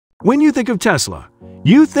When you think of Tesla,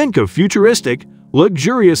 you think of futuristic,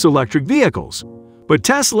 luxurious electric vehicles. But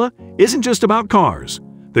Tesla isn't just about cars.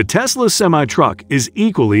 The Tesla semi-truck is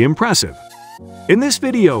equally impressive. In this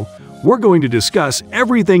video, we're going to discuss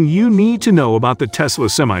everything you need to know about the Tesla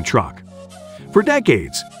semi-truck. For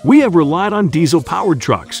decades, we have relied on diesel-powered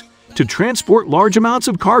trucks to transport large amounts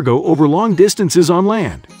of cargo over long distances on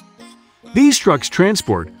land. These trucks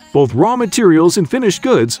transport both raw materials and finished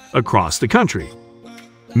goods across the country.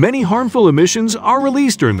 Many harmful emissions are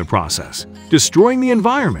released during the process, destroying the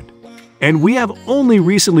environment, and we have only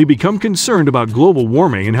recently become concerned about global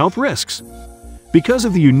warming and health risks. Because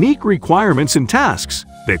of the unique requirements and tasks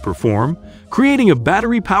they perform, creating a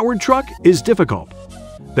battery-powered truck is difficult.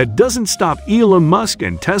 That doesn't stop Elon Musk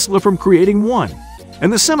and Tesla from creating one,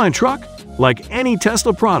 and the semi-truck, like any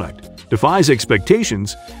Tesla product, defies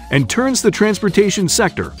expectations and turns the transportation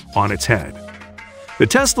sector on its head. The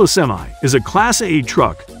Tesla Semi is a Class A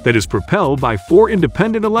truck that is propelled by 4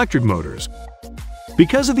 independent electric motors.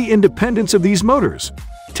 Because of the independence of these motors,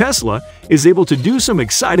 Tesla is able to do some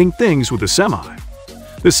exciting things with the Semi.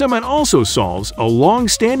 The Semi also solves a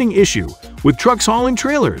long-standing issue with trucks hauling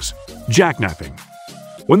trailers: jackknifing.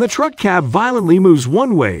 When the truck cab violently moves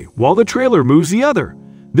one way while the trailer moves the other,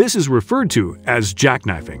 this is referred to as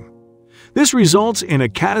jackknifing. This results in a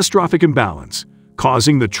catastrophic imbalance,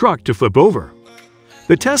 causing the truck to flip over.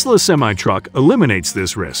 The Tesla semi-truck eliminates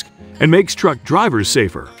this risk and makes truck drivers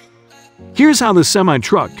safer. Here's how the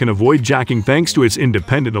semi-truck can avoid jacking thanks to its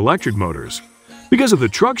independent electric motors. Because of the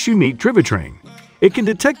truck's unique drivetrain, it can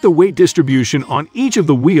detect the weight distribution on each of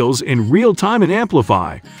the wheels in real time and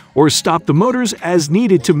amplify or stop the motors as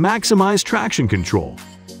needed to maximize traction control,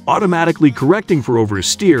 automatically correcting for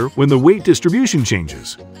oversteer when the weight distribution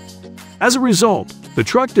changes. As a result, the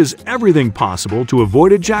truck does everything possible to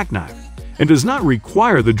avoid a jackknife and does not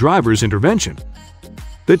require the driver's intervention.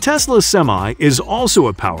 The Tesla Semi is also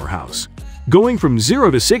a powerhouse, going from 0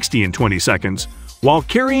 to 60 in 20 seconds while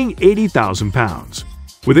carrying 80,000 pounds.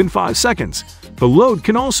 Within 5 seconds, the load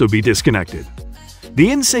can also be disconnected. The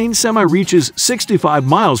insane Semi reaches 65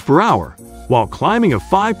 miles per hour while climbing a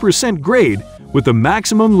 5% grade with the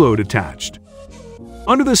maximum load attached.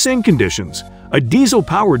 Under the same conditions, a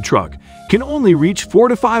diesel-powered truck can only reach 4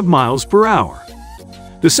 to 5 miles per hour.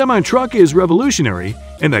 The semi-truck is revolutionary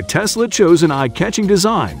in that Tesla chose an eye-catching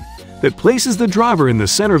design that places the driver in the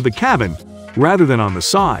center of the cabin rather than on the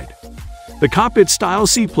side. The cockpit-style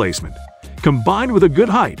seat placement, combined with a good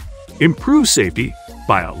height, improves safety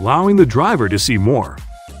by allowing the driver to see more.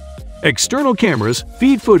 External cameras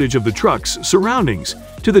feed footage of the truck's surroundings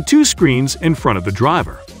to the 2 screens in front of the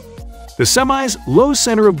driver. The Semi's low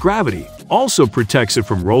center of gravity also protects it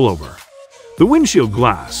from rollover. The windshield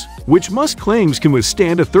glass, which Musk claims can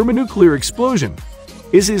withstand a thermonuclear explosion,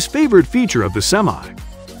 is his favorite feature of the Semi.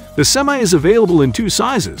 The Semi is available in 2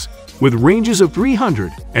 sizes, with ranges of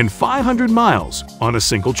 300 and 500 miles on a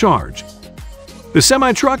single charge. The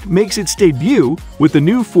semi-truck makes its debut with the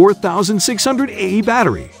new 4600 AE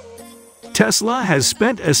battery. Tesla has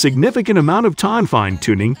spent a significant amount of time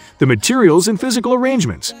fine-tuning the materials and physical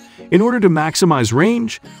arrangements in order to maximize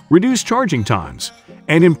range, reduce charging times,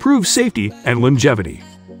 and improve safety and longevity.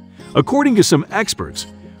 According to some experts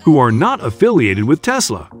who are not affiliated with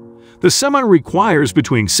Tesla, the Semi requires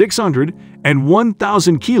between 600 and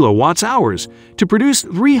 1,000 kilowatt-hours to produce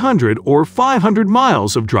 300 or 500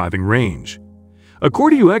 miles of driving range.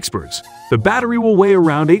 According to experts, the battery will weigh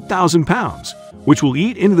around 8,000 pounds, which will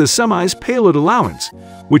eat into the Semi's payload allowance,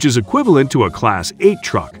 which is equivalent to a Class 8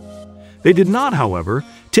 truck. They did not, however,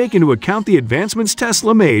 take into account the advancements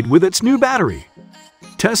Tesla made with its new battery.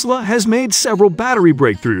 Tesla has made several battery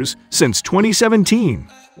breakthroughs since 2017.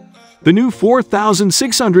 The new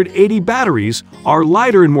 4680 batteries are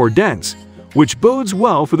lighter and more dense, which bodes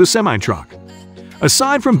well for the semi-truck.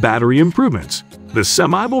 Aside from battery improvements, the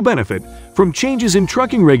Semi will benefit from changes in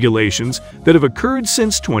trucking regulations that have occurred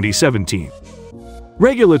since 2017.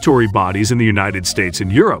 Regulatory bodies in the United States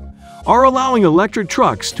and Europe are allowing electric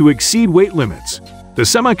trucks to exceed weight limits. The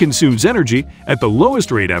Semi consumes energy at the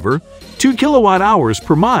lowest rate ever, 2 kilowatt-hours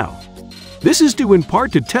per mile. This is due in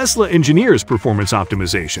part to Tesla engineers' performance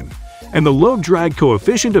optimization and the low drag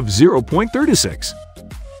coefficient of 0.36.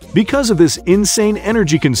 Because of this insane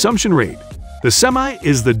energy consumption rate, the Semi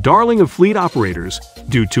is the darling of fleet operators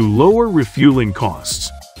due to lower refueling costs.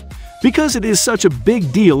 Because it is such a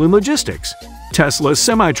big deal in logistics, Tesla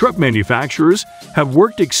semi-truck manufacturers have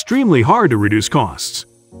worked extremely hard to reduce costs.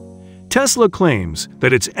 Tesla claims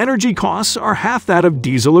that its energy costs are half that of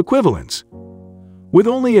diesel equivalents. With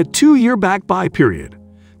only a 2-year back-buy period,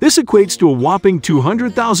 this equates to a whopping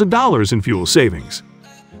 $200,000 in fuel savings.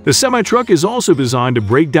 The semi-truck is also designed to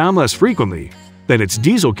break down less frequently than its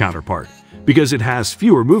diesel counterpart because it has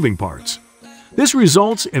fewer moving parts. This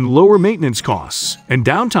results in lower maintenance costs and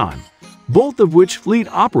downtime, both of which fleet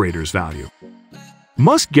operators value.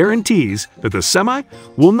 Musk guarantees that the Semi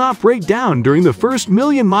will not break down during the first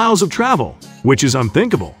million miles of travel, which is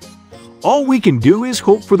unthinkable. All we can do is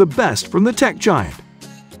hope for the best from the tech giant.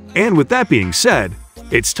 And with that being said,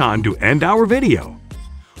 it's time to end our video.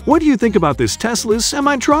 What do you think about this Tesla's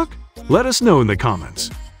semi-truck? Let us know in the comments.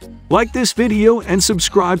 Like this video and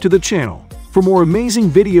subscribe to the channel for more amazing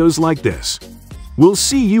videos like this. We'll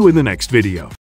see you in the next video.